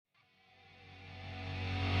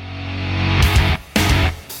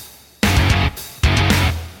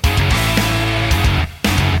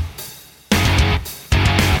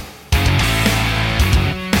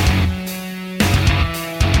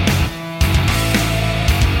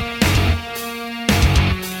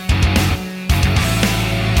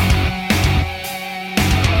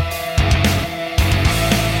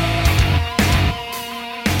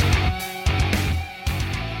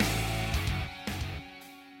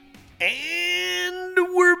And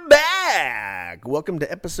we're back. Welcome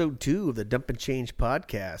to episode 2 of the Dump and Change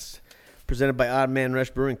podcast, presented by Odd Man Rush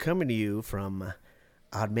Brewing, coming to you from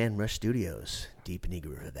Odd Man Rush Studios, deep in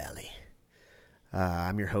Eagle River Valley.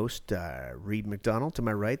 I'm your host, Reed McDonald. To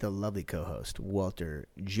my right, the lovely co-host, Walter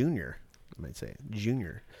Jr. I might say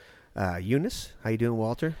Jr. Eunice, how you doing,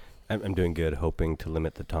 Walter? I'm doing good, hoping to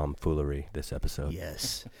limit the tomfoolery this episode.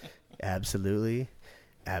 Yes, absolutely.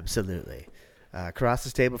 Across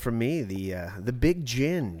this table from me, the Big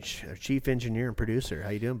Ginge, our chief engineer and producer. How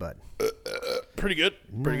you doing, bud? Pretty good.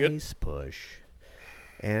 Nice push.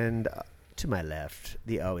 And to my left,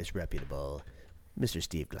 the always reputable Mr.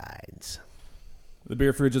 Steve Glides. The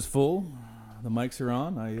beer fridge is full. The mics are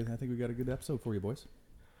on. I think we got a good episode for you, boys.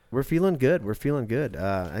 We're feeling good.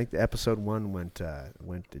 I think episode 1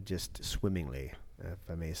 went just swimmingly, if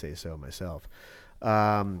I may say so myself.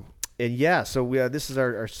 And yeah, so this is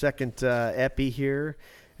our second epi here,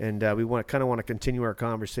 and we want to continue our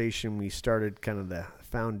conversation. We started kind of the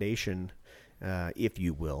foundation, if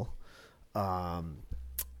you will. Kind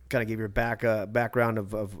of give you a background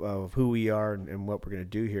of who we are and what we're going to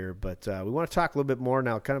do here. But we want to talk a little bit more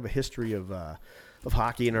now, kind of a history of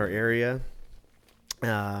hockey in our area.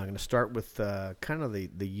 I'm going to start with kind of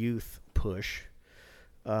the youth push.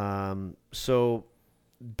 So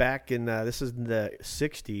back in this is in the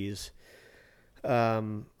 60s,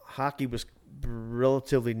 hockey was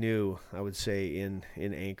relatively new, I would say, in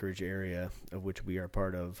Anchorage area, of which we are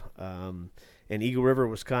part of. And Eagle River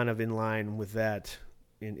was kind of in line with that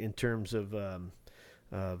in terms of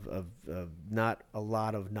not a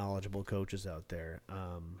lot of knowledgeable coaches out there.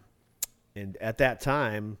 And at that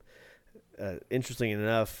time, interesting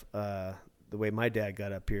enough, the way my dad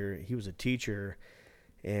got up here, he was a teacher,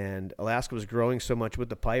 and Alaska was growing so much with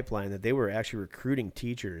the pipeline that they were actually recruiting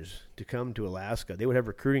teachers to come to Alaska. They would have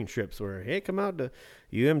recruiting trips where, hey, come out to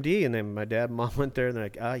UMD. And then my dad and mom went there, and they're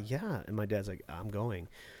like, yeah. And my dad's like, I'm going.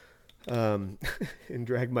 And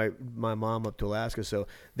dragged my mom up to Alaska. So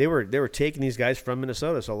they were taking these guys from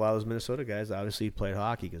Minnesota. So a lot of those Minnesota guys obviously played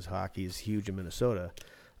hockey because hockey is huge in Minnesota.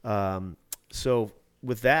 So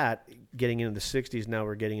with that, getting into the 60s, now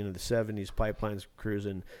we're getting into the 70s, pipelines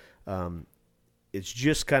cruising. It's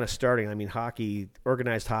just kind of starting. I mean, hockey,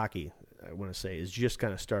 organized hockey, I want to say, is just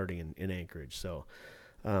kind of starting in Anchorage. So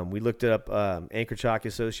we looked it up. Anchorage Hockey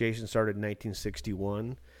Association started in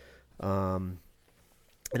 1961. And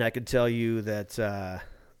I can tell you that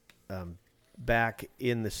back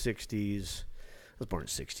in the 60s, I was born in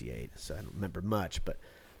 68, so I don't remember much. But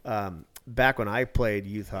back when I played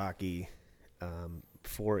youth hockey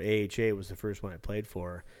for AHA, was the first one I played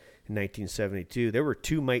for. In 1972, there were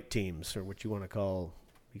 2 mite teams, or what you want to call,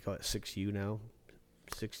 we call it 6U now.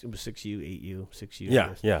 It was 6U, 8U, 6U.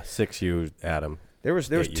 Yeah, 6U, Adam. There was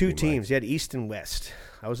 2 teams. You had East and West.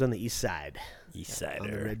 I was on the east side. East side.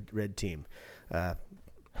 On the red team. The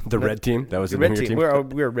red team? That was the red team?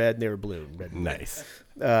 We were red and they were blue. Red and nice.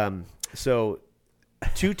 So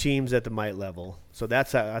 2 teams at the mite level. So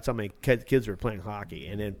that's how many kids were playing hockey.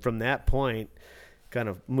 And then from that point, kind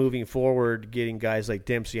of moving forward, getting guys like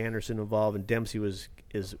Dempsey Anderson involved, and Dempsey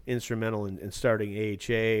is instrumental in starting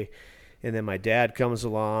AHA. And then my dad comes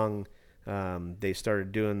along. They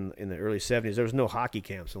started doing in the early 70s. There was no hockey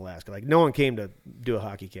camps in Alaska. Like, no one came to do a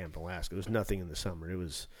hockey camp in Alaska. There was nothing in the summer. It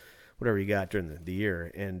was whatever you got during the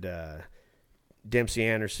year. And Dempsey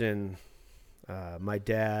Anderson, my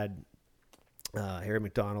dad, Harry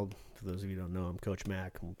McDonald, for those of you who don't know him, Coach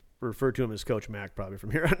Mac. We'll refer to him as Coach Mac probably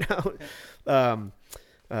from here on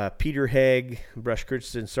out. Peter Haig, Brush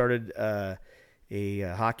Christensen started a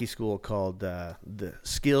hockey school called the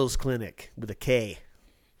Skills Clinic with a K.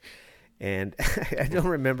 And I don't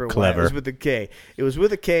remember why it was with a K. It was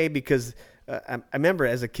with a K because I remember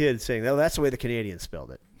as a kid saying, "Oh, that's the way the Canadians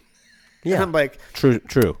spelled it." Yeah, and I'm like, true.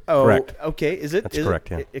 Oh, correct. Okay, is it? That's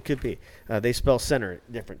correct. Yeah, it could be. They spell center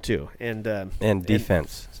different too, and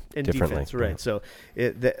defense differently. Defense, right? Yeah. So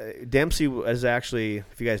Dempsey was actually,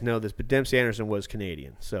 if you guys know this, but Dempsey Anderson was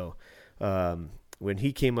Canadian. So when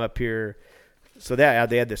he came up here, so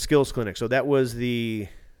that they had the skills clinic. So that was the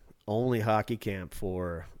only hockey camp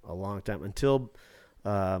for a long time until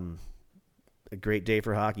a great day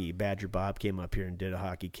for hockey. Badger Bob came up here and did a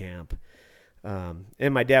hockey camp.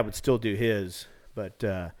 And my dad would still do his, but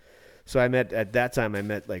so at that time I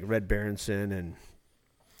met like Red Berenson and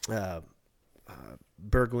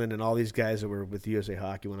Berglund and all these guys that were with USA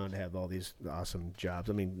Hockey went on to have all these awesome jobs.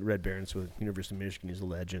 I mean, Red Berenson with University of Michigan, he's a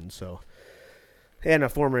legend. So, and a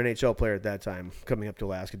former NHL player at that time coming up to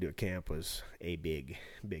Alaska to do a camp was a big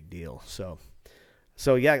deal. So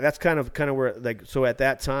yeah, that's kind of where, like, so at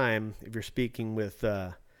that time, if you're speaking with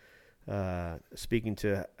speaking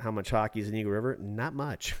to how much hockey is in Eagle River, not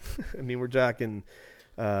much. I mean, we're talking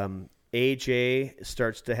AHA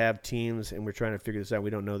starts to have teams, and we're trying to figure this out. We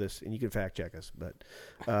don't know this, and you can fact check us, but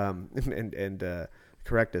and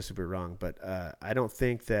correct us if we're wrong. But I don't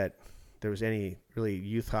think that there was any really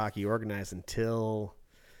youth hockey organized until,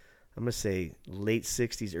 I'm going to say, late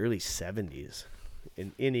 60s, early 70s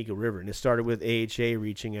in Eagle River. And it started with AHA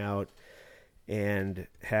reaching out and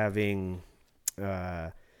having,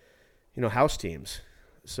 house teams.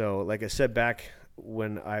 So, like I said, back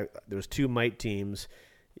when there was 2 mite teams,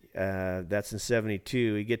 that's in 72.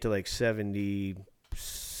 You get to like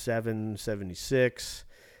 77, 76.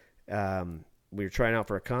 We were trying out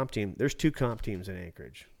for a comp team. There's 2 comp teams in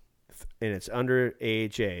Anchorage, and it's under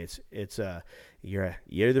AHA. You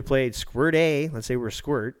either played Squirt A. Let's say we're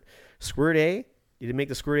Squirt A. You didn't make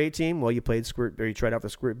the Squirt A team. Well, you played Squirt, or you tried out the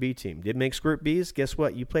Squirt B team. Didn't make Squirt B's. Guess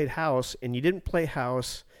what? You played house, and you didn't play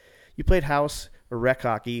house. You played house or rec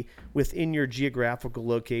hockey within your geographical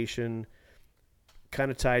location, kind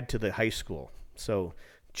of tied to the high school. So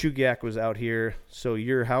Chugiak was out here, so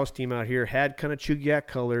your house team out here had kind of Chugiak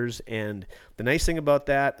colors, and the nice thing about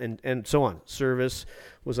that, and so on, Service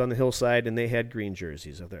was on the hillside, and they had green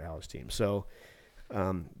jerseys of their house team. So,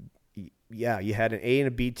 you had an A and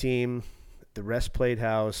a B team. The rest played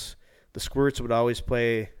house. The Squirts would always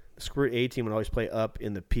play. The Squirt A team would always play up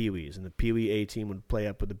in the Pee Wees, and the Pee Wee A team would play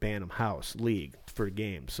up with the Bantam House League for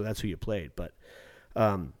games. So that's who you played. But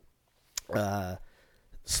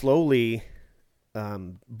slowly,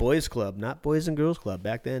 Boys Club, not Boys and Girls Club.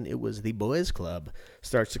 Back then, it was the Boys Club,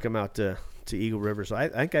 starts to come out to Eagle River. So I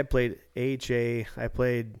think I played AHA. I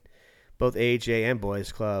played both AHA and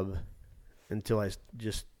Boys Club until I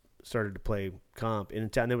just started to play comp. In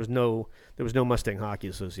town, there was no Mustang Hockey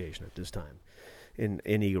Association at this time in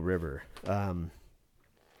Eagle River.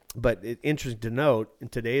 But interesting to note, in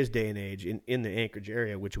today's day and age, in the Anchorage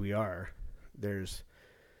area, which we are, there's,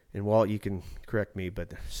 and Walt, you can correct me,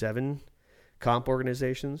 but 7 comp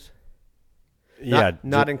organizations.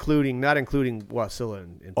 Not including Wasilla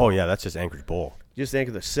and oh yeah, that's just Anchorage Bowl. Just think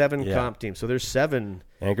of the 7 comp teams. So there's 7.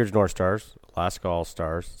 Anchorage North Stars, Alaska All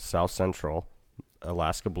Stars, South Central,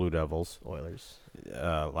 Alaska Blue Devils, Oilers,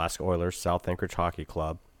 Alaska Oilers, South Anchorage Hockey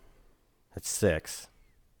Club. That's 6.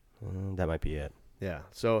 That might be it. Yeah.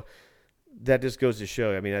 So that just goes to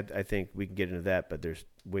show. I mean, I think we can get into that, but there's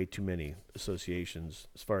way too many associations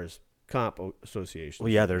as far as comp associations.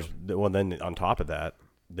 Well, yeah. Then on top of that,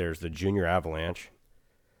 there's the Junior Avalanche,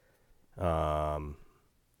 the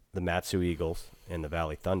Matsu Eagles, and the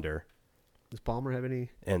Valley Thunder. Does Palmer have any?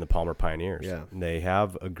 And the Palmer Pioneers. Yeah. They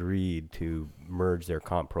have agreed to merge their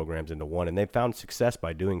comp programs into one, and they've found success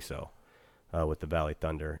by doing so with the Valley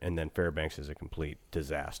Thunder. And then Fairbanks is a complete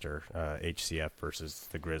disaster. HCF versus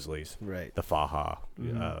the Grizzlies. Right. The Faha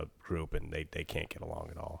group, and they can't get along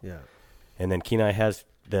at all. Yeah. And then Kenai has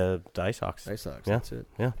the Ice Hawks. Ice Hawks, yeah. That's it.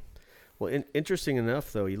 Yeah. Well, interesting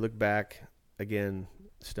enough, though, you look back, again,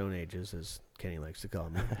 Stone Ages, as Kenny likes to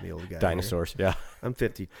call me, the old guy. Dinosaurs, here. yeah. I'm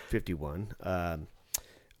 51.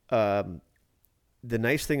 The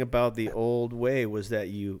nice thing about the old way was that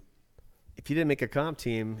if you didn't make a comp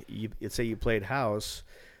team, let's say you played house,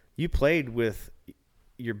 you played with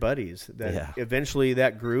your buddies. That eventually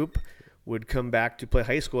that group would come back to play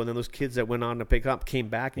high school, and then those kids that went on to play comp came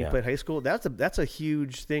back and you played high school. That's a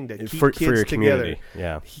huge thing to keep kids for your together. Community.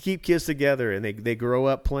 Yeah, keep kids together, and they grow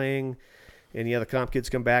up playing. And the comp kids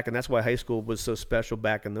come back, and that's why high school was so special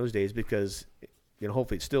back in those days, because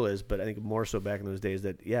hopefully it still is, but I think more so back in those days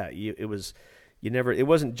that it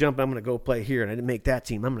wasn't jump. I'm going to go play here, and I didn't make that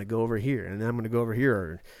team. I'm going to go over here, and then I'm going to go over here,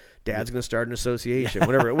 or Dad's going to start an association,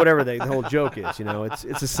 whatever the whole joke is.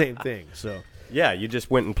 It's the same thing. So yeah, you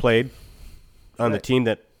just went and played on the team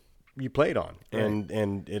that you played on, right.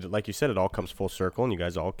 and it, like you said, it all comes full circle, and you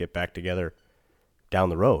guys all get back together down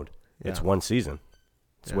the road. Yeah. It's one season.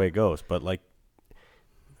 That's the way it goes. But,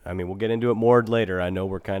 we'll get into it more later. I know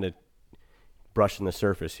we're kind of brushing the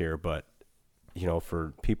surface here, but,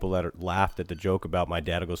 for people that laughed at the joke about my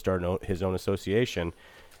dad will go start his own association,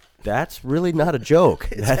 that's really not a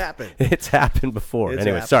joke. Happened. It's happened before.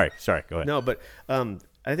 Anyway, happened. Sorry, go ahead. No, but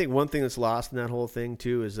I think one thing that's lost in that whole thing,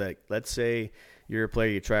 too, is that let's say you're a player,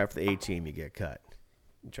 you try out for the A team, you get cut.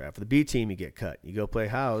 You try out for the B team, you get cut. You go play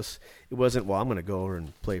house. It wasn't, I'm going to go over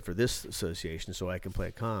and play for this association so I can play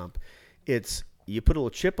a comp. It's you put a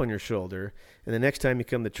little chip on your shoulder, and the next time you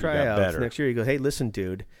come to tryouts next year, you go, hey, listen,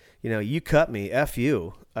 dude, you cut me, F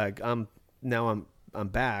you. I'm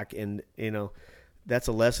back, and that's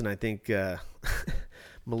a lesson I think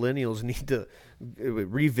millennials need to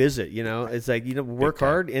revisit. It's like work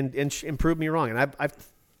hard and prove me wrong. And I've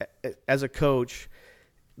as a coach,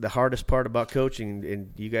 the hardest part about coaching,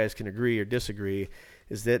 and you guys can agree or disagree,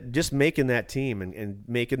 is that just making that team and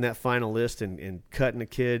making that final list and cutting a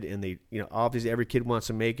kid, and they, obviously every kid wants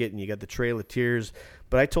to make it, and you got the Trail of Tears.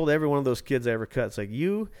 But I told every one of those kids I ever cut, it's like,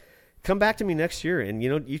 you come back to me next year, and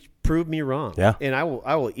you prove me wrong. Yeah. And I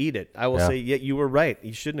will eat it. I will say, yeah, you were right.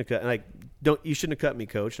 You shouldn't have cut. And you shouldn't have cut me,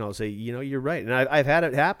 coach. And I'll say, you're right. And I've had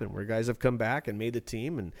it happen where guys have come back and made the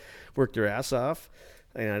team and worked their ass off.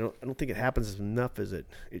 And I don't think it happens as enough as it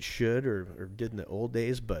should or did in the old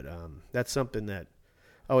days. But that's something that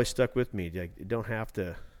always stuck with me. You don't have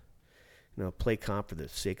to, play comp for the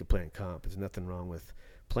sake of playing comp. There's nothing wrong with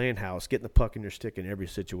playing house, getting the puck in your stick in every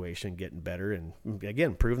situation, getting better, and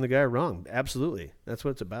again, proving the guy wrong. Absolutely, that's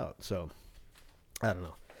what it's about. So, I don't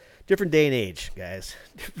know. Different day and age, guys.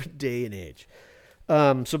 Different day and age.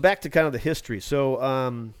 So back to kind of the history.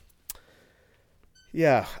 So,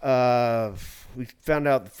 we found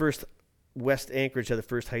out the first West Anchorage had the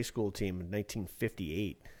first high school team in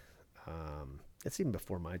 1958. That's even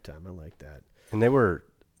before my time. I like that. And they were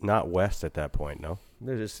not West at that point, no?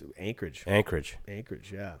 They're just Anchorage. Anchorage,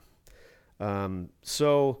 yeah.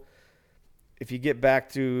 So if you get back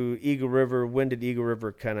to Eagle River, when did Eagle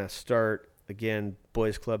River kind of start? Again,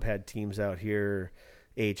 Boys Club had teams out here.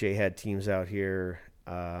 AHA had teams out here.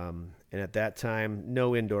 And at that time,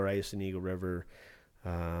 no indoor ice in Eagle River.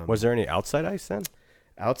 Was there any outside ice then?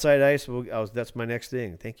 Outside ice, that's my next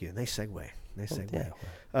thing. Thank you. Nice segue. Yeah.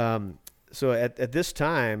 So at this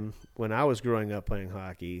time, when I was growing up playing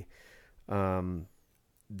hockey,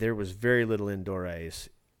 there was very little indoor ice.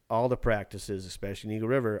 All the practices, especially in Eagle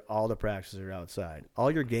River, all the practices are outside. All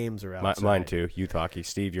your games are outside. Mine too. Youth hockey.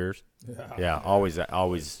 Steve, yours? Yeah, always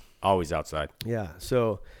outside. Yeah.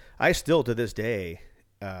 So I still, to this day,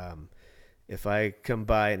 if I come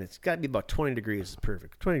by and it's got to be about 20 degrees, is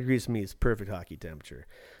perfect. 20 degrees to me is perfect hockey temperature.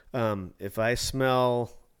 If I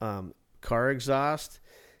smell car exhaust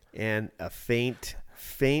and a faint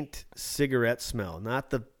cigarette smell,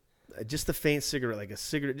 just the faint cigarette, like a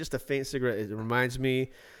cigarette, just a faint cigarette. It reminds me,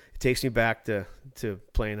 it takes me back to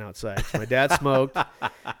playing outside. So my dad smoked,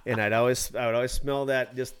 and I would always smell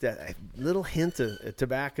that, just that little hint of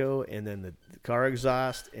tobacco, and then the car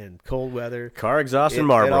exhaust and cold weather. Car exhaust and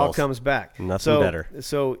Marlboros. It all comes back. Nothing better.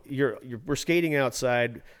 So we're skating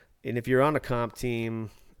outside, and if you're on a comp team,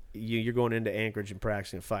 you're going into Anchorage and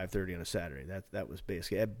practicing at 5:30 on a Saturday. That was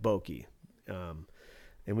basically at Boki.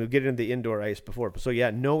 And we'll get into the indoor ice before. So,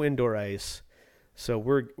 yeah, no indoor ice. So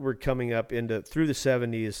we're coming up through the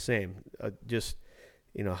 70s, same.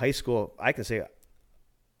 High school, I can say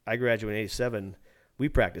I graduated in 87. We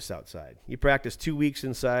practiced outside. You practice 2 weeks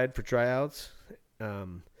inside for tryouts.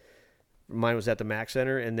 Mine was at the Mac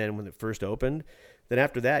Center, and then when it first opened, then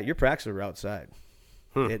after that, your practices were outside.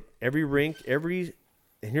 At every rink, and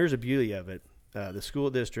here's the beauty of it, the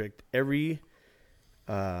school district, every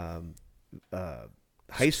high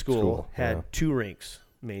school had 2 rinks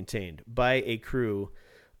maintained by a crew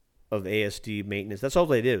of ASD maintenance. That's all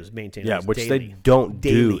they did was maintain. Yeah, which daily. they don't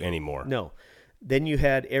do anymore. No. Then you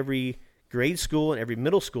had every grade school and every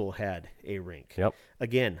middle school had a rink. Yep.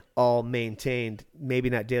 Again, all maintained,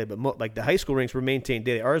 maybe not daily, but like the high school rinks were maintained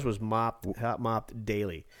daily. Ours was hot mopped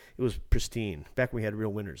daily. It was pristine. Back when we had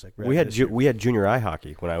real winters. Like we had junior high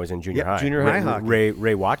hockey when I was in junior high. Junior high hockey.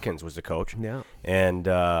 Ray Watkins was the coach. Yeah. And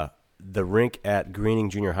the rink at Greening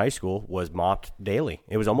Junior High School was mopped daily.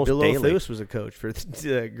 It was almost daily. Bill O'Thus was a coach for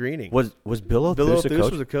Greening. Was Bill O'Thus a coach? Bill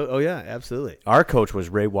O'Thus was a coach. Oh yeah, absolutely. Our coach was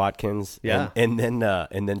Ray Watkins. Yeah. And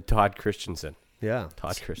then Todd Christensen. Yeah.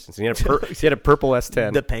 Todd Christensen. He had a purple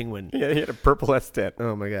S10. The Penguin. Yeah, he had a purple S10.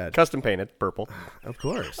 Oh my God. Custom painted purple. Of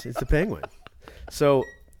course, it's the Penguin. So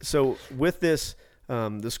with this.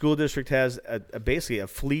 The school district has basically a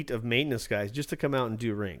fleet of maintenance guys just to come out and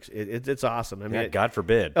do rinks. It's awesome. I mean, God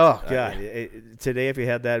forbid. Oh God! Today, if you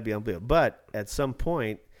had that, it'd be unbelievable. But at some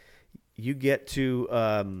point, you get to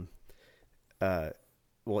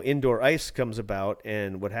indoor ice comes about,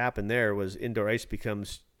 and what happened there was indoor ice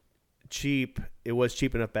becomes cheap. It was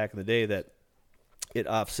cheap enough back in the day that it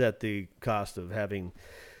offset the cost of having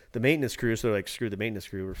the maintenance crew. So they're like, screw the maintenance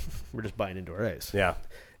crew. We're just buying indoor ice. Yeah.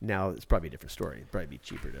 Now it's probably a different story. It'd probably be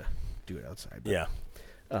cheaper to do it outside. But, yeah.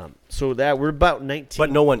 So that we're about 19. But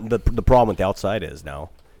no one. The problem with the outside is now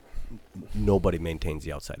nobody maintains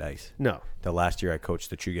the outside ice. No. The last year I coached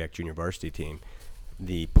the Chugach Junior Varsity team,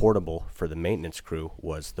 the portable for the maintenance crew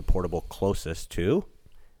was the portable closest to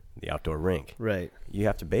the outdoor rink. Right. You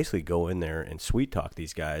have to basically go in there and sweet talk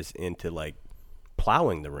these guys into like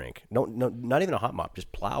plowing the rink. No, not even a hot mop,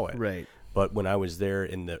 just plow it. Right. But when I was there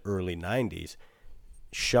in the early 90s,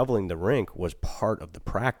 shoveling the rink was part of the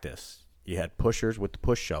practice. you had pushers with the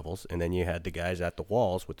push shovels, and then you had the guys at the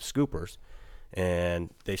walls with the scoopers,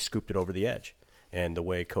 and they scooped it over the edge. And the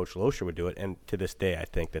way Coach Loescher would do it, and to this day, I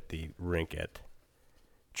think that the rink at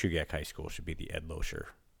Chugiak High School should be the Ed Loescher.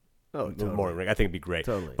 Oh, totally. More rink. I think it'd be great.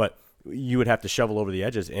 Totally. But you would have to shovel over the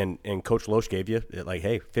edges, and Coach Loesch gave you, like,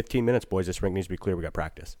 hey, 15 minutes, boys, this rink needs to be clear. We got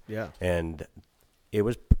practice. Yeah. And it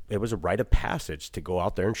was a rite of passage to go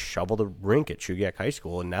out there and shovel the rink at Chugiak High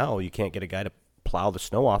School, and now you can't get a guy to plow the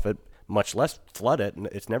snow off it, much less flood it, and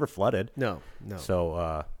it's never flooded. No.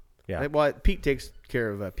 So, yeah. Well, Pete takes care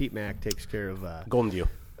of Pete Mack takes care of Golden View.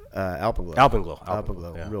 Alpenglow.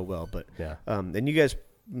 Alpenglow, yeah. Real well. But Yeah. and you guys,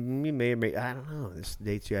 you may or may, I don't know. This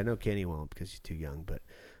dates you. I know Kenny won't because he's too young. But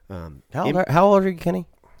How old are you, Kenny?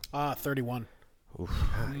 31.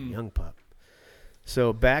 Young pup.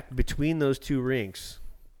 So back between those two rinks,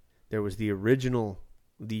 there was the original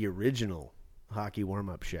hockey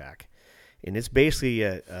warm-up shack, and it's basically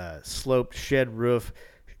a sloped shed roof.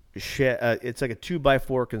 It's like a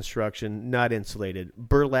 2x4 construction, not insulated,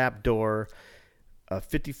 burlap door, a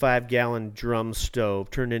 55-gallon drum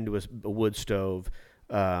stove turned into a wood stove,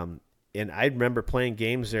 and I remember playing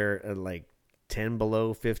games there at like 10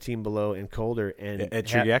 below, 15 below, and colder. And At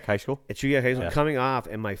Chugiak High School? At Chugiak High School, Yeah. coming off,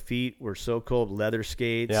 and my feet were so cold. Leather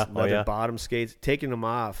skates, Yeah. leather bottom skates, taking them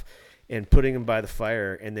off and putting them by the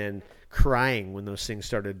fire, and then crying when those things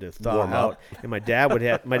started to thaw Warm out. up. And my dad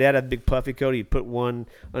had a big puffy coat. He'd put one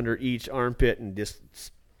under each armpit and just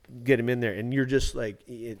get him in there. And you're just like,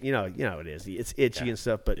 you know it is. It's itchy and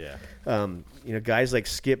stuff. But guys like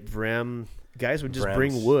Skip Vrem, guys would just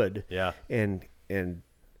bring wood. Yeah. And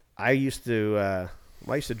I used to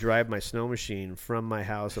drive my snow machine from my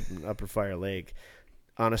house up in Upper Fire Lake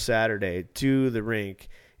on a Saturday to the rink,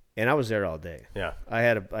 and I was there all day. Yeah. I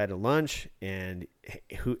had a lunch, and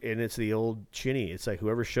it's the old chinny. It's like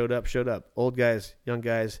whoever showed up. Old guys, young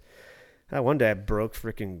guys. One day I broke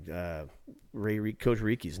freaking Coach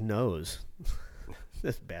Riki's nose.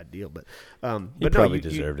 That's a bad deal, but probably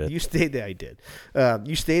deserved it. You stayed there. I did.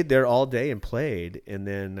 You stayed there all day and played, and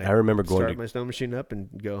then I remember going start to my snow machine up and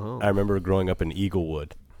go home. I remember growing up in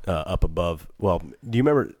Eaglewood, up above. Well, do you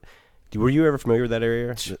remember? Were you ever familiar with that area?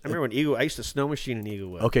 I remember when I used to snow machine in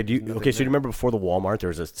Eaglewood. Okay. So do you remember before the Walmart there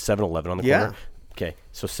was a 7-Eleven on the Yeah. corner? Okay.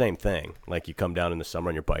 So same thing. Like you come down in the summer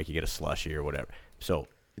on your bike, you get a slushie or whatever. So,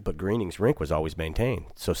 but Greening's rink was always maintained.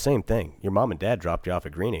 So same thing. Your mom and dad dropped you off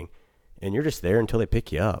at Greening, and you're just there until they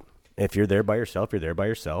pick you up. If you're there by yourself, you're there by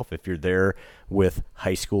yourself. If you're there with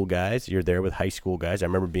high school guys, you're there with high school guys. I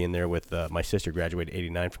remember being there with my sister graduated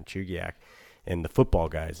 '89 from Chugiak, and the football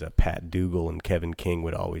guys, Pat Dougal and Kevin King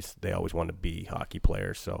always wanted to be hockey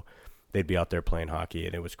players. So they'd be out there playing hockey,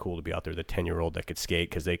 and it was cool to be out there. The 10-year-old that could skate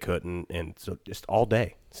because they couldn't, and so just all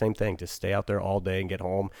day, same thing. Just stay out there all day and get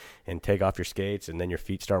home and take off your skates, and then your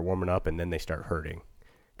feet start warming up, and then they start hurting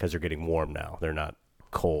because they're getting warm now. They're not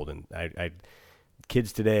cold, and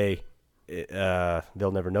kids today,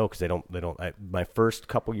 they'll never know because they don't. My first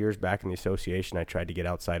couple years back in the association, I tried to get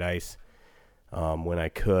outside ice when I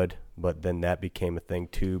could, but then that became a thing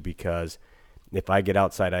too because if I get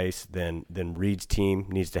outside ice, then Reed's team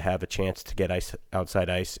needs to have a chance to get outside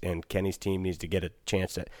ice, and Kenny's team needs to get a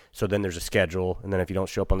chance to. So then there's a schedule, and then if you don't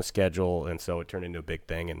show up on the schedule, and so it turned into a big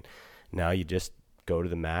thing. And now you just go to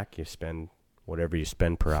the MAC, you spend whatever you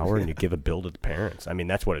spend per hour, and you give a bill to the parents. I mean,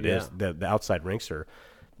 that's what it is. The outside rinks are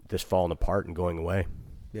just falling apart and going away.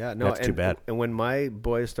 Yeah, no, that's too bad. And when my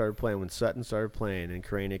boys started playing, when Sutton started playing, and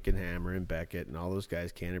Kranick and Hammer and Beckett and all those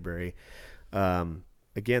guys, Canterbury,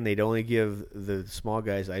 again, they'd only give the small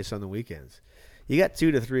guys ice on the weekends. You got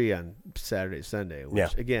 2 to 3 on Saturday, Sunday,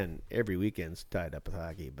 which again, every weekend's tied up with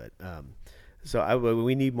hockey. But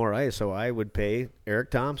we need more ice. So I would pay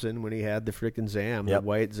Eric Thompson when he had the freaking Zam, the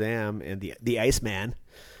white Zam, and the Iceman.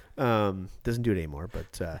 Doesn't do it anymore,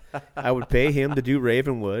 but I would pay him to do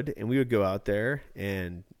Ravenwood, and we would go out there,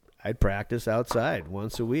 and I'd practice outside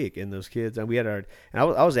once a week. And those kids, and I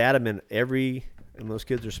was adamant and those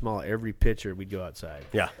kids are small. Every pitcher, we'd go outside.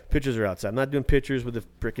 Yeah, pitchers are outside. I'm not doing pitchers with a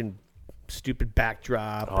freaking stupid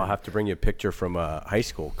backdrop. I'll have to bring you a picture from high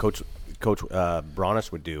school. Coach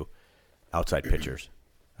Bronis would do outside pitchers.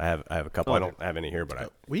 I have a couple. I don't have any here,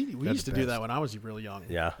 but we used to do that when I was really young.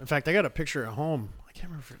 Yeah. In fact, I got a picture at home. I can't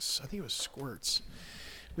remember I think it was Squirts.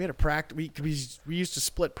 We had a practice. We used to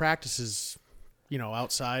split practices,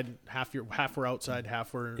 outside. Half were outside,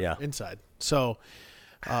 half were inside. So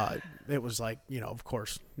it was like, of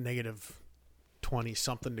course, negative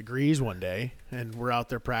 20-something degrees one day, and we're out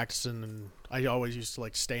there practicing, and I always used to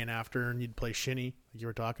like staying after, and you'd play shinny, like you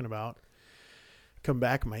were talking about. Come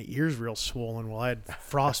back, my ear's real swollen. Well, I had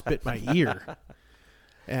frostbit my ear,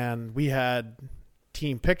 and we had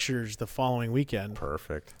team pictures the following weekend.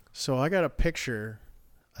 Perfect. So I got a picture.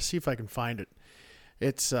 I'll see if I can find it.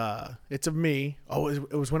 It's of me. Oh,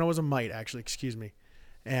 it was when I was a mite, actually. Excuse me.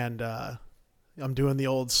 And I'm doing the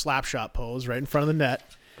old slap shot pose right in front of the net.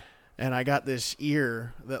 And I got this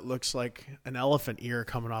ear that looks like an elephant ear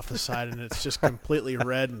coming off the side, and it's just completely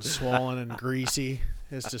red and swollen and greasy.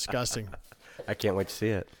 It's disgusting. I can't wait to see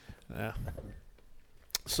it. Yeah.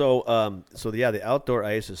 So the outdoor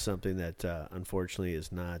ice is something that unfortunately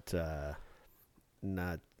is not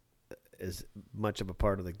as much of a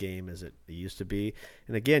part of the game as it used to be.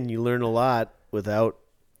 And again, you learn a lot without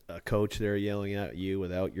a coach there yelling at you,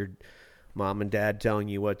 without your mom and dad telling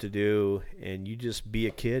you what to do, and you just be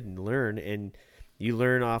a kid and learn. And you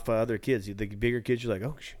learn off of other kids. The bigger kids, you're like,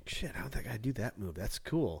 oh shit, how'd that guy do that move? That's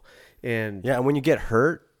cool. And yeah, and when you get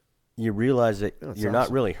hurt, you realize that you're awesome.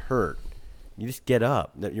 Not really hurt. You just get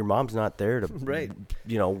up. That your mom's not there to, right.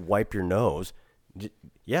 Wipe your nose.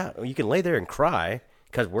 Yeah, you can lay there and cry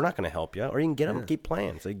because we're not going to help you, or you can get up and keep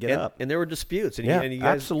playing. So you get up. And there were disputes. And yeah, you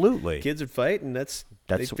guys, absolutely. Kids would fight, and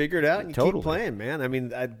they figure it out, and you keep playing, man. I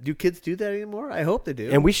mean, do kids do that anymore? I hope they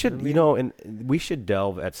do. And we should, and we should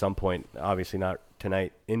delve at some point, obviously not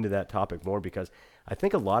tonight, into that topic more, because I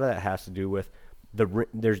think a lot of that has to do with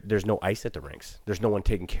there's no ice at the rinks. There's no one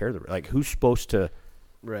taking care of the who's supposed to.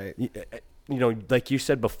 Right. Like you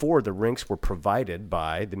said before, the rinks were provided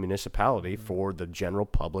by the municipality for the general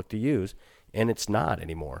public to use, and it's not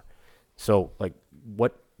anymore. So,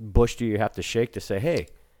 what bush do you have to shake to say, hey,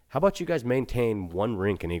 how about you guys maintain one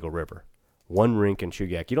rink in Eagle River, one rink in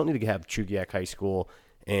Chugiak? You don't need to have Chugiak High School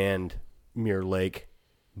and Muir Lake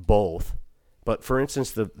both. But, for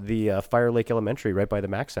instance, the Fire Lake Elementary right by the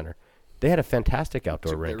Mac Center, they had a fantastic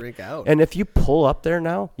outdoor rink. Rink out. And if you pull up there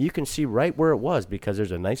now, you can see right where it was, because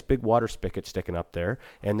there's a nice big water spigot sticking up there,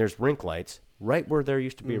 and there's rink lights right where there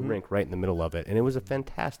used to be a rink right in the middle of it, and it was a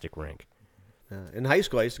fantastic rink. In high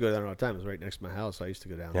school, I used to go down all the time. It was right next to my house. I used to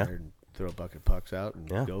go down there and throw a bucket of pucks out and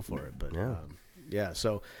go for it. But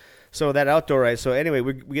so that outdoor ice. So anyway,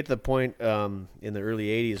 we get to the point in the early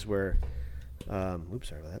 '80s where,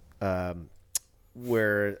 sorry about that,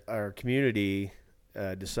 where our community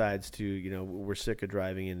decides to, we're sick of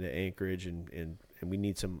driving into Anchorage and we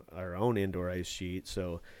need our own indoor ice sheet.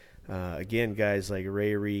 So again, guys like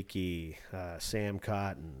Ray Reiki, Sam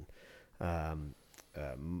Cotton, my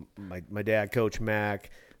dad, Coach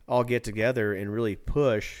Mack, all get together and really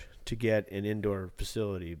push to get an indoor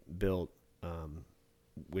facility built,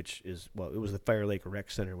 which is, it was the Fire Lake Rec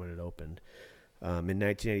Center when it opened in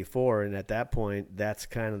 1984. And at that point, that's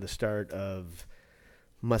kind of the start of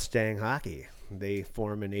Mustang hockey. They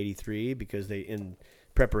form in '83 because in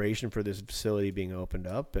preparation for this facility being opened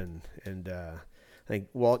up, and I think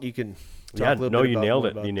Walt, you can talk a little bit you about nailed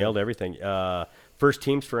it. About you nailed everything. First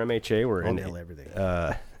teams for MHA were nail everything.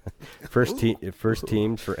 First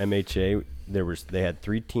teams for MHA. They had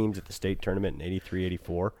 3 teams at the state tournament in '83,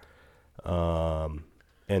 '84, and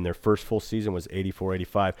their first full season was '84,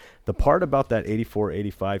 '85. The part about that '84,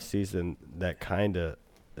 '85 season that kind of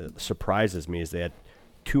surprises me is they had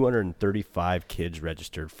 235 kids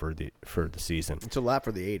registered for the season. It's a lot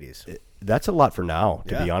for the 80s. That's a lot for now,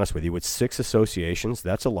 to be honest with you. With 6 associations,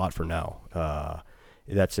 that's a lot for now.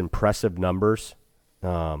 That's impressive numbers.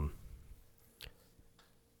 After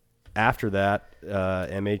that,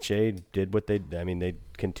 MHA did what they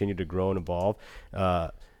continued to grow and evolve.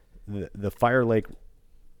 The Fire Lake,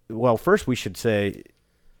 first we should say,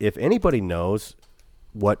 if anybody knows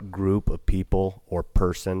what group of people or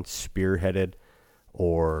person spearheaded,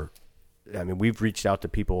 we've reached out to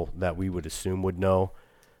people that we would assume would know,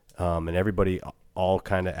 and everybody all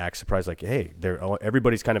kind of acts surprised, like, hey,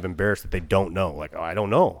 everybody's kind of embarrassed that they don't know. Like, I don't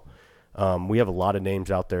know. We have a lot of names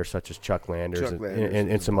out there, such as Chuck Landers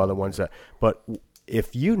and some other ones. But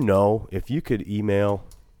if you could email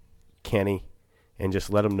Kenny and just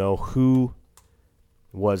let him know who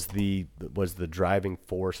was the driving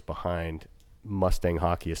force behind Mustang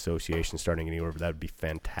Hockey Association starting in Eagle River, that would be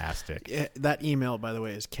fantastic. That email, by the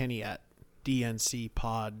way, is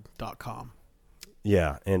kenny@dncpod.com.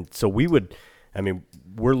 Yeah, and so we're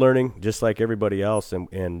learning just like everybody else,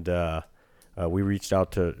 and we reached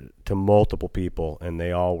out to multiple people, and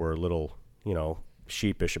they all were a little,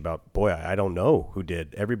 sheepish about, I don't know who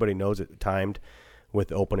did. Everybody knows it timed with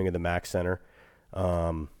the opening of the Mac Center,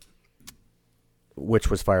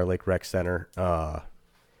 which was Fire Lake Rec Center.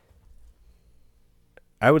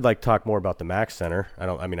 I would like to talk more about the Mac Center.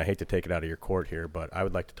 I hate to take it out of your court here, but I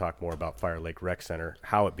would like to talk more about Fire Lake Rec Center,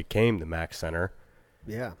 how it became the Mac Center.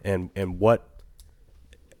 Yeah. And what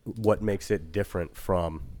makes it different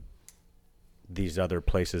from these other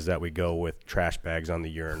places that we go with trash bags on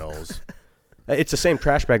the urinals It's the same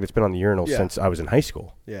trash bag that's been on the urinal since I was in high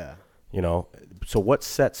school. Yeah. You know, so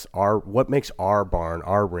what makes our barn,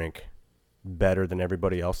 our rink, better than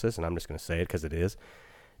everybody else's? And I'm just going to say it because it is,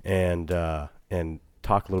 and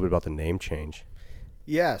talk a little bit about the name change.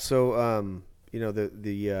 Yeah. So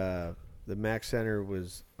the Mack Center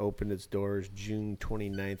was opened its doors June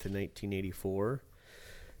 29th of 1984,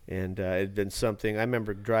 and it had been something. I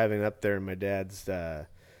remember driving up there in my dad's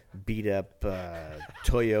beat up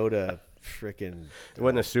Toyota. Freaking! It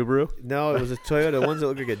wasn't a Subaru. No, it was a Toyota. The ones that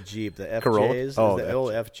look like a Jeep. The FJs. Corolla? Oh, the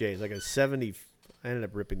old FJs. Like a 70. I ended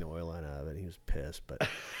up ripping the oil line out of it. He was pissed, but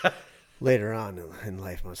later on in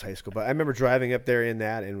life, when I was high school. But I remember driving up there in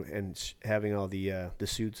that and having all the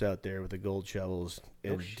suits out there with the gold shovels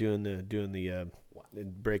and doing the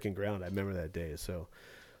breaking ground. I remember that day. So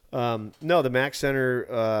no, the Mack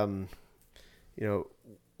Center,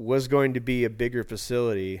 was going to be a bigger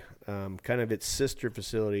facility. Kind of its sister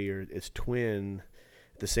facility or its twin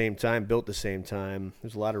at the same time, built the same time.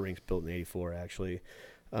 There's a lot of rinks built in '84 actually.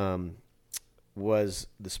 Was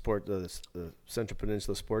the Central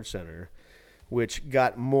Peninsula Sports Center, which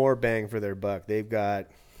got more bang for their buck. They've got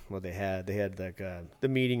they had like the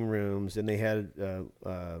meeting rooms, and they had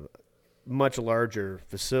much larger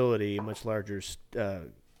facility, much larger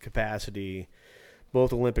capacity,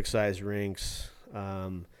 both Olympic-sized rinks.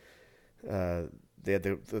 They had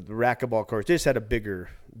the racquetball courts. They just had a bigger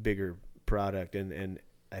product, and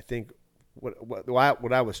I think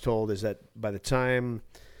what I was told is that by the time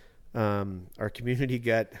our community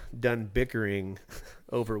got done bickering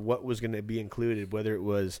over what was going to be included, whether it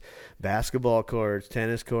was basketball courts,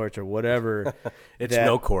 tennis courts, or whatever, it's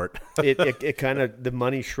no court. it kind of the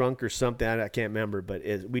money shrunk or something. I can't remember, but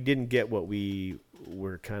we didn't get what we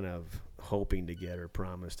were kind of hoping to get or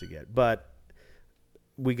promised to get, but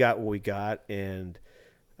we got what we got, and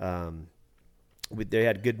they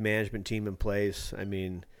had a good management team in place. I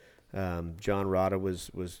mean, John Rada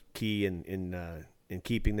was key in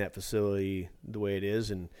keeping that facility the way it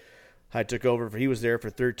is, and I took over. He was there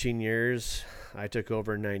for 13 years. I took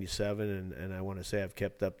over in '97, and I want to say I've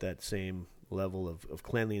kept up that same level of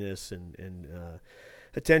cleanliness and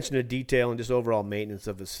attention to detail and just overall maintenance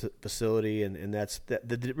of the facility, and that's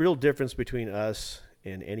the real difference between us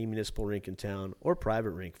and any municipal rink in town, or private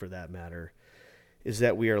rink for that matter, is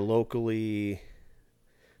that we are locally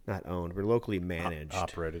not owned, we're locally managed.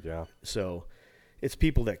 Operated, yeah. So it's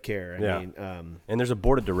people that care. I mean, and there's a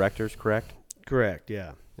board of directors, correct? Correct,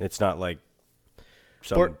 yeah. It's not like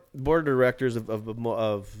board of directors of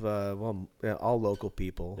all local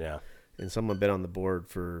people. Yeah. And some have been on the board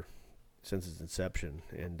since its inception.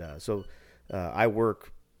 And so I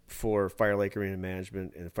work for Fire Lake Arena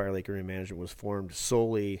Management, and Fire Lake Arena Management was formed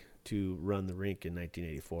solely to run the rink in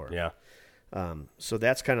 1984. Yeah. So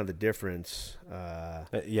that's kind of the difference.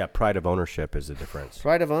 Pride of ownership is the difference.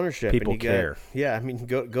 Pride of ownership. People care. I mean,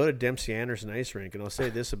 go to Dempsey Anderson Ice Rink, and I'll say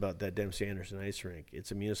this about that Dempsey Anderson Ice Rink.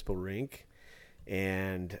 It's a municipal rink,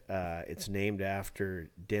 and it's named after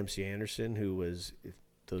Dempsey Anderson, who was, if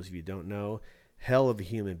those of you don't know, hell of a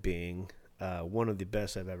human being, one of the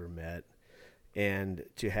best I've ever met. And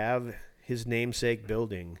to have his namesake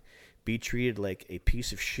building be treated like a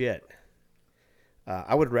piece of shit,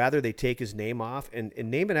 I would rather they take his name off and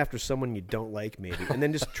name it after someone you don't like, maybe, and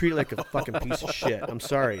then just treat it like a fucking piece of shit. I'm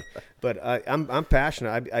sorry, but I'm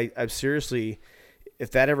passionate. I seriously,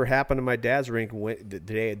 if that ever happened to my dad's rink, the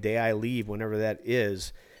day I leave, whenever that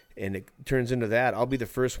is, and it turns into that, I'll be the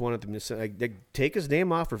first one at the take his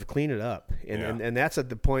name off or clean it up. And that's at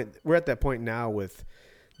the point. We're at that point now with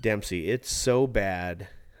Dempsey. It's so bad.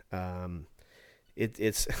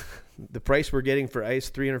 It's the price we're getting for ice,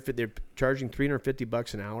 $350. They're charging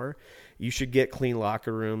 $350 an hour. You should get clean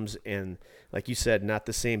locker rooms, and like you said, not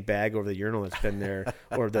the same bag over the urinal that's been there,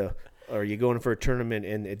 or you go in for a tournament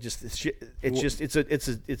and it's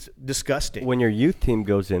disgusting. When your youth team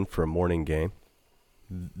goes in for a morning game,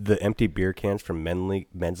 the empty beer cans from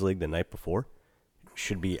men's league the night before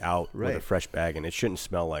should be out with a fresh bag, and it shouldn't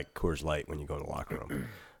smell like Coors Light when you go in the locker room.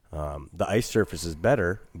 The ice surface is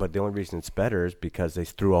better, but the only reason it's better is because they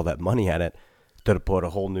threw all that money at it to put a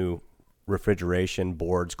whole new refrigeration,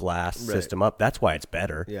 boards, glass system up. That's why it's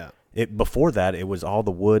better. Yeah. Before that, it was all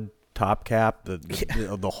the wood top cap,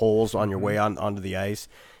 the holes on your way onto the ice,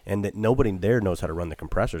 and that nobody there knows how to run the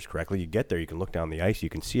compressors correctly. You get there, you can look down the ice, you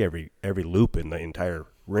can see every loop in the entire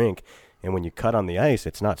rink, and when you cut on the ice,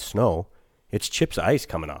 it's not snow, it's chips of ice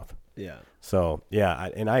coming off. Yeah. So,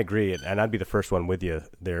 and I agree, and I'd be the first one with you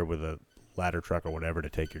there with a ladder truck or whatever to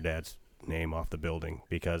take your dad's name off the building,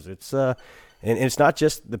 because it's and it's not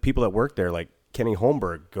just the people that work there. Like Kenny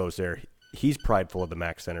Holmberg goes there. He's prideful of the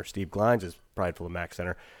Mack Center. Steve Glines is prideful of the Mack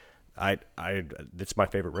Center. It's my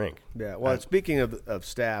favorite rink. Yeah. Well, speaking of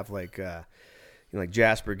staff, like like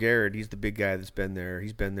Jasper Garrett, he's the big guy that's been there.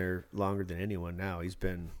 He's been there longer than anyone now. He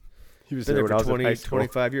was there for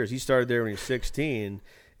 25 years. He started there when he was 16,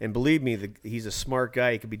 and believe me, he's a smart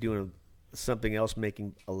guy. He could be doing something else,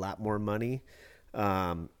 making a lot more money.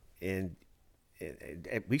 And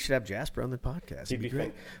we should have Jasper on the podcast. He'd be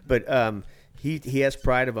great. But he has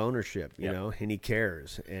pride of ownership, you know, and he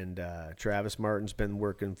cares. And Travis Martin's been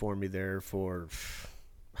working for me there for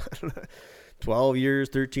 12 years,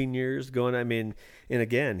 13 years going. I mean, and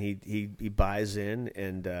again, he buys in,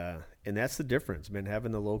 and that's the difference, man.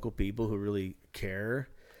 Having the local people who really care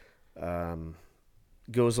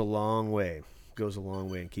goes a long way. Goes a long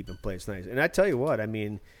way in keeping place nice. And I tell you what, I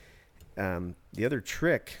mean, the other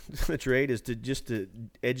trick to the trade is to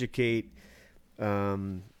educate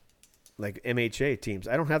like MHA teams.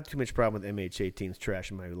 I don't have too much problem with MHA teams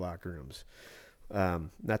trashing my locker rooms.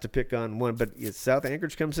 Not to pick on one, but South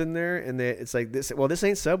Anchorage comes in there, and it's like this. Well, this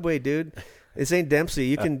ain't Subway, dude. This ain't Dempsey.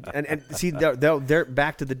 You can and see they're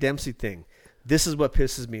back to the Dempsey thing. This is what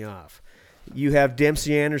pisses me off. You have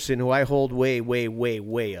Dempsey Anderson, who I hold way, way, way,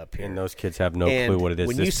 way up here, and those kids have no clue what it is.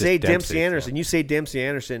 When you say Dempsey Anderson,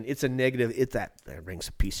 it's a negative. It's that ring's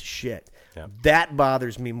a piece of shit. Yeah. That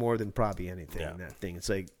bothers me more than probably anything. Yeah. That thing. It's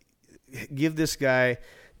like, give this guy.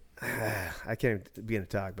 I can't begin to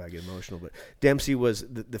talk about it, get emotional, but Dempsey was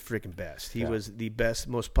the freaking best. He was the best,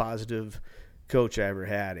 most positive coach I ever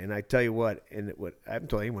had. And I tell you what, I haven't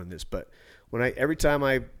told anyone this, but every time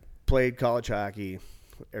I played college hockey,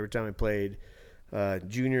 every time I played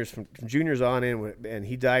juniors from juniors on in, and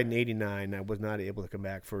he died in '89. I was not able to come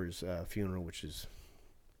back for his funeral, which is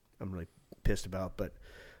I'm really pissed about. But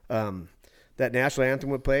that national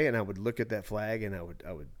anthem would play, and I would look at that flag, and I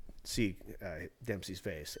would see Dempsey's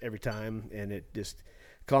face every time, and it just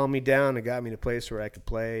calmed me down and got me in a place where I could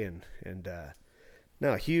play. And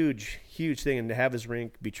no, huge thing, and to have his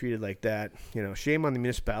rink be treated like that, you know, shame on the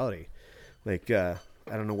municipality. Like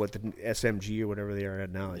I don't know what the SMG or whatever they are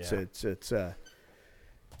at now. It's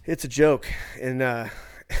a joke, and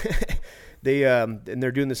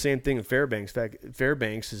they're doing the same thing in Fairbanks. In fact,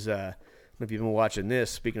 Fairbanks is if you've been watching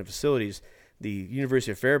this. Speaking of facilities, the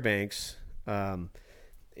University of Fairbanks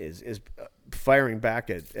is firing back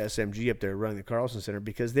at SMG up there running the Carlson Center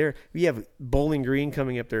because we have Bowling Green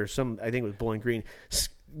coming up there. I think it was Bowling Green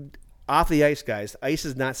off the ice, guys. The ice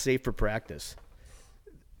is not safe for practice.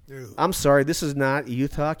 I'm sorry, this is not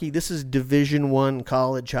youth hockey. This is Division I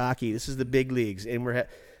college hockey. This is the big leagues, and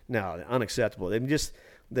no, unacceptable. And just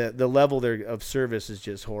the level there of service is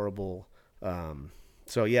just horrible.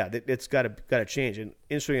 So yeah, it's got to change. And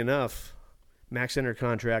interestingly enough, Max Center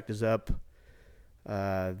contract is up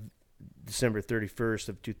December 31st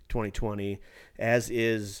of 2020, as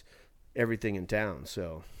is everything in town.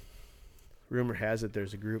 So rumor has it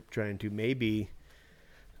there's a group trying to maybe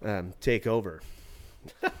take over.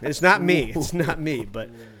 It's not me. It's not me. But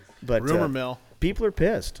rumor mill. People are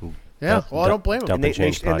pissed. Yeah. Well, I don't blame them. And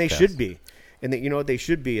they should be. And you know what, they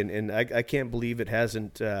should be. And I can't believe it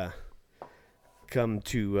hasn't come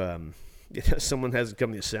to someone hasn't come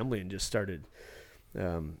to the assembly and just started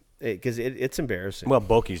because it's embarrassing. Well,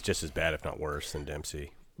 Bokey's just as bad, if not worse, than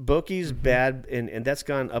Dempsey. Bokey's bad, and that's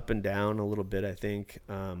gone up and down a little bit, I think.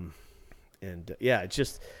 Yeah, it's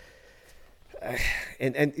just.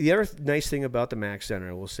 And the other nice thing about the Max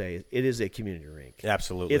Center, I will say, it is a community rink.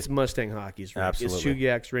 Absolutely. It's Mustang Hockey's rink. Absolutely. It's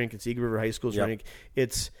Chugiak's rink. It's Eagle River High School's rink.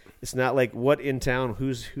 It's not like what in town,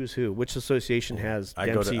 who's who, which association has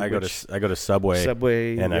Dempsey. I go to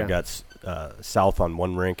Subway, and I've got South on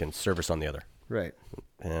one rink and Service on the other. Right.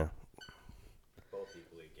 Yeah. Both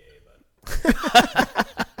equally gay, but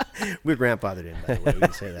we're grandfathered in, by the way. We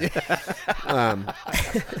can say that.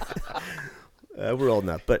 We're old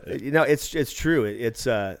enough, but you know it's true. It's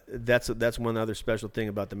that's one other special thing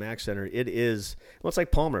about the Max Center. It is it's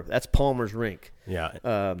like Palmer. That's Palmer's rink. Yeah.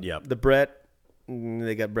 The Brett,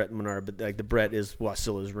 they got Brett and Menard, but like the Brett is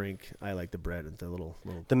Wasilla's rink. I like the Brett and the little.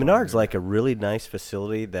 The Menard's like a really nice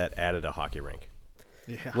facility that added a hockey rink.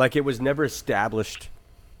 Yeah. Like it was never established.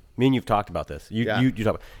 Me and you've talked about this. You talk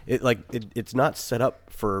about it. Like it's not set up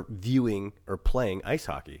for viewing or playing ice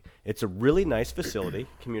hockey. It's a really nice facility,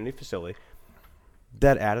 community facility.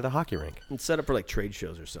 That added a hockey rink. It's set up for like trade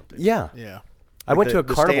shows or something. Yeah. Yeah. I went to a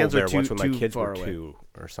carnival there once when my kids were 2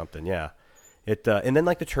 or something. Yeah. And then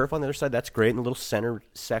like the turf on the other side, that's great. And the little center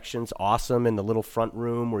section's awesome. And the little front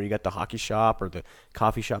room where you got the hockey shop or the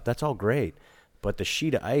coffee shop, that's all great. But the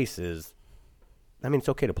sheet of ice is, I mean, it's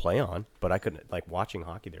okay to play on, but I couldn't, like watching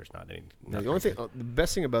hockey there's not any. The only thing, the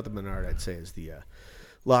best thing about the Menard, I'd say, is the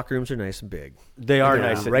locker rooms are nice and big. They are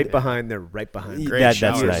They're nice. right behind. They're right behind. Great That's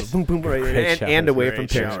showers. nice. Boom, boom, right, Great and showers. away from Great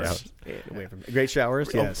parents. showers. And away from great showers.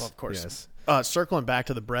 Yes, of course. Yes. Circling back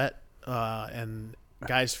to the Brett and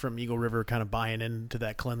guys from Eagle River kind of buying into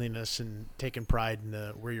that cleanliness and taking pride in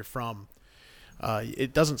where you're from.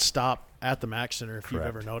 It doesn't stop at the Mac Center if you've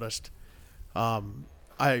ever noticed.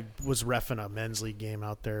 I was reffing a men's league game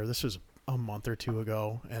out there. This was a month or two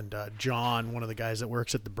ago, and John, one of the guys that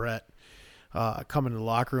works at the Brett, come into the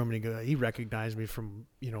locker room, and he recognized me from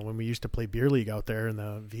when we used to play beer league out there in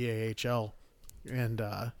the VAHL, and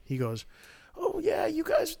he goes, "Oh yeah, you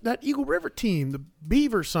guys, that Eagle River team, the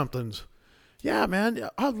Beaver somethings." Yeah, man,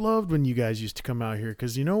 I loved when you guys used to come out here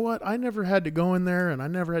because you know what? I never had to go in there and I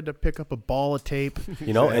never had to pick up a ball of tape.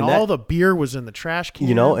 And all the beer was in the trash can.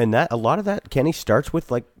 And that a lot of that, Kenny, starts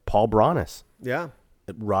with like Paul Bronis, Yeah.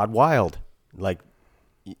 Rod Wild. Like,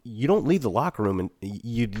 you don't leave the locker room and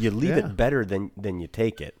you leave it better than you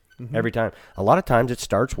take it every time. A lot of times it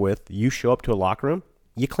starts with you show up to a locker room,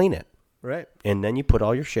 you clean it. Right. And then you put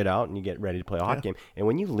all your shit out and you get ready to play a hockey game. And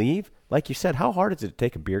when you leave, like you said, how hard is it to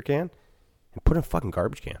take a beer can and put in a fucking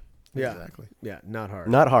garbage can? Yeah. Exactly. Yeah. Not hard.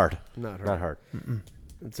 Not hard. Not hard. Not hard.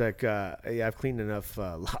 It's like I've cleaned enough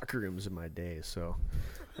locker rooms in my day. So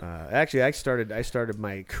actually, I started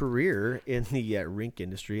my career in the rink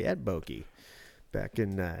industry at Boki back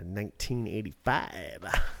in 1985.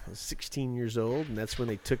 I was 16 years old, and that's when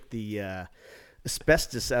they took the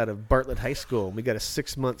asbestos out of Bartlett High School. We got a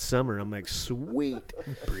 6-month summer. I'm like, sweet.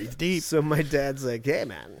 Breathe deep. So my dad's like, hey,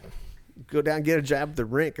 man, go down and get a job at the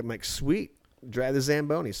rink. I'm like, sweet. Drive the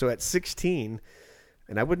Zamboni. So at 16,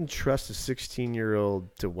 and I wouldn't trust a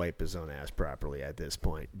 16-year-old to wipe his own ass properly at this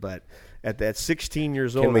point. But at that 16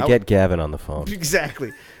 years old, Can we get Gavin on the phone?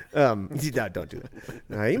 Exactly. No, don't do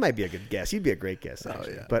that. He might be a good guest. He'd be a great guest.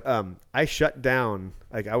 Actually. yeah. But I shut down.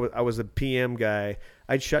 Like I was a PM guy.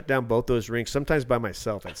 I'd shut down both those rinks sometimes by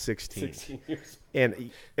myself at 16. 16 years.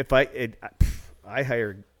 And if I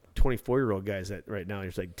hire 24-year-old guys that right now,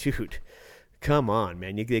 it's like, dude, come on,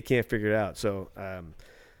 man, they can't figure it out. So.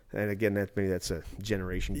 And again, that's a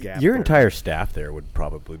generation gap. Your there. entire staff there would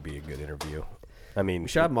probably be a good interview. I mean, We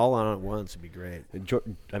shot them all on at once. It'd be great. George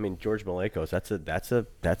Malekos.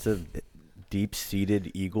 That's a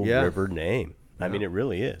deep-seated Eagle Yeah. River name. I mean, it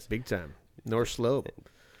really is. Big time. North Slope.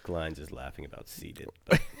 Glines is laughing about seated.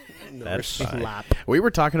 But that's fine. Slap. We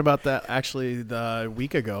were talking about that actually the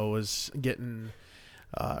week ago. Was getting,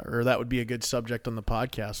 or that would be a good subject on the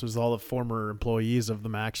podcast. Was all the former employees of the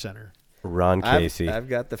Mac Center. Ron Casey. I've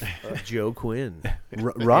got the Joe Quinn.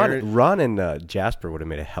 Ron and Jasper would have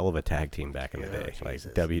made a hell of a tag team back in the day, like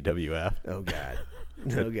Jesus. WWF. Oh God.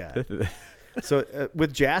 Oh God. So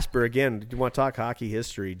with Jasper again, you want to talk hockey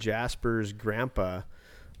history? Jasper's grandpa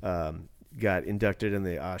got inducted in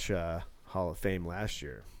the Asha Hall of Fame last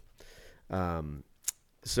year.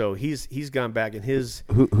 So he's gone back and his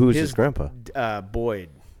Who's his grandpa? Boyd.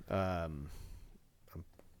 I'm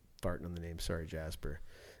farting on the name. Sorry, Jasper.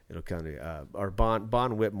 It'll kind of or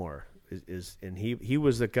Bon Whitmore is and he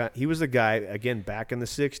was the guy again back in the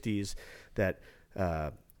 60s that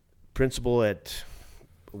principal at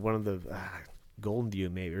one of the Golden View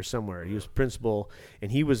maybe or somewhere. He was principal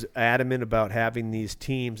and he was adamant about having these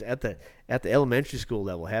teams at the elementary school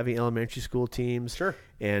level, having elementary school teams. Sure.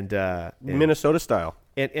 And Minnesota style.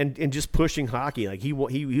 And just pushing hockey. Like he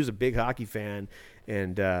was a big hockey fan.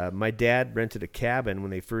 And my dad rented a cabin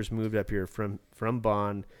when they first moved up here from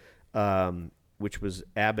Bonn, which was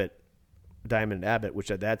Diamond Abbott, which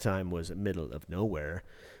at that time was the middle of nowhere.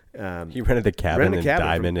 He rented a cabin in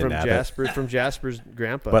Diamond and Abbott. from Jasper's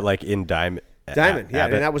grandpa. But like in Diamond. Yeah, Abbott.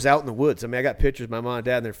 and that was out in the woods. I mean, I got pictures of my mom and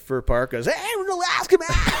dad in their fur parkas. Hey, we're in Alaska,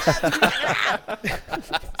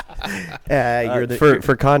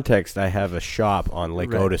 For context, I have a shop on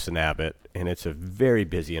Lake Right. Otis and Abbott, and it's a very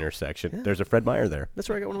busy intersection. Yeah. There's a Fred Meyer there. That's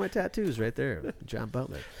where I got one of my tattoos right there, John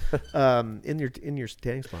Butler, in your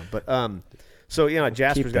tanning spawn. But so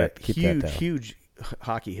Jasper's got a huge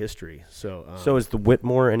hockey history. So So is the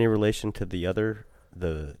Whitmore any relation to the other,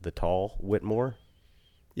 the tall Whitmore?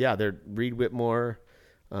 yeah, they're Reed Whitmore.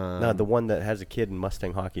 No, the one that has a kid in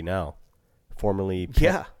Mustang hockey now, formerly.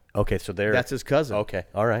 Yeah. Okay, so That's his cousin. Okay,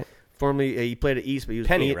 all right. Formerly, he played at East, but he was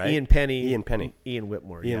Penny, right? Ian Penny. Ian Penny. Ian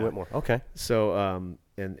Whitmore. Ian yeah. Whitmore. Okay. So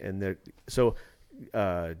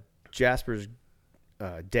Jasper's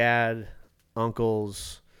dad,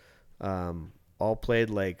 uncles, all played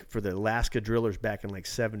like for the Alaska Drillers back in like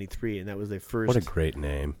 '73, and that was their first. What a great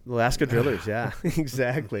name. Alaska Drillers, yeah,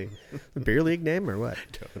 exactly. Beer league name or what?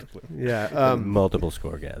 Totally. Yeah, Multiple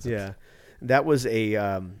scoregasms. yeah. That was a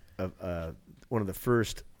one of the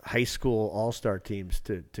first high school all-star teams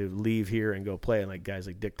to leave here and go play, and like guys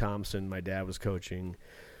like Dick Thompson, my dad was coaching.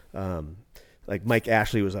 Like Mike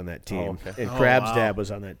Ashley was on that team, and Crab's dad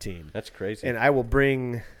was on that team. That's crazy. And I will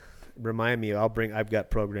I've got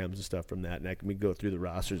programs and stuff from that, and we go through the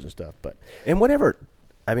rosters and stuff. And whatever,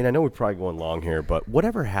 I mean, I know we're probably going long here, but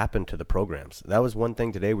whatever happened to the programs? That was one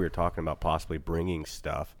thing today we were talking about possibly bringing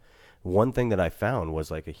stuff. One thing that I found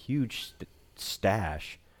was like a huge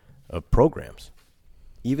stash of programs.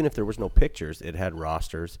 Even if there was no pictures, it had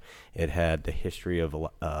rosters. It had the history of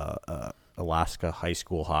Alaska high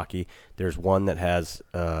school hockey. There's one that has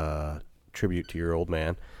tribute to your old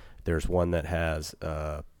man. There's one that has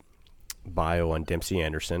bio on Dempsey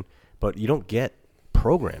Anderson. But you don't get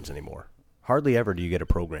programs anymore. Hardly ever do you get a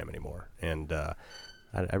program anymore. And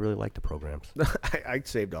I really like the programs. I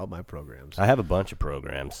saved all my programs. I have a bunch of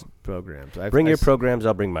programs. Bring your programs.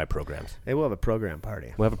 I'll bring my programs. Hey, we'll have a program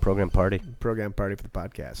party. We'll have a program party. Program party for the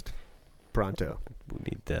podcast. Pronto.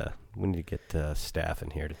 We need to get staff in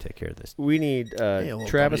here to take care of this. We need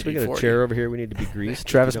Travis. We got a chair over here. We need to be greased.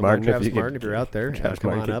 Travis Martin. Travis Martin, if you're out there,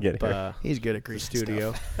 come on up. He's good at greasy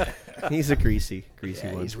studio. He's a greasy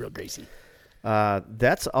one. He's real greasy.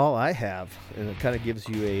 That's all I have, and it kind of gives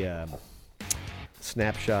you a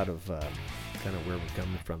snapshot of kind of where we're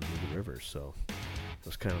coming from in the rivers. So it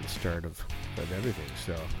was kind of the start of everything.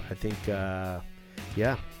 So I think,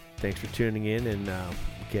 thanks for tuning in, and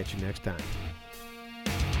we'll catch you next time.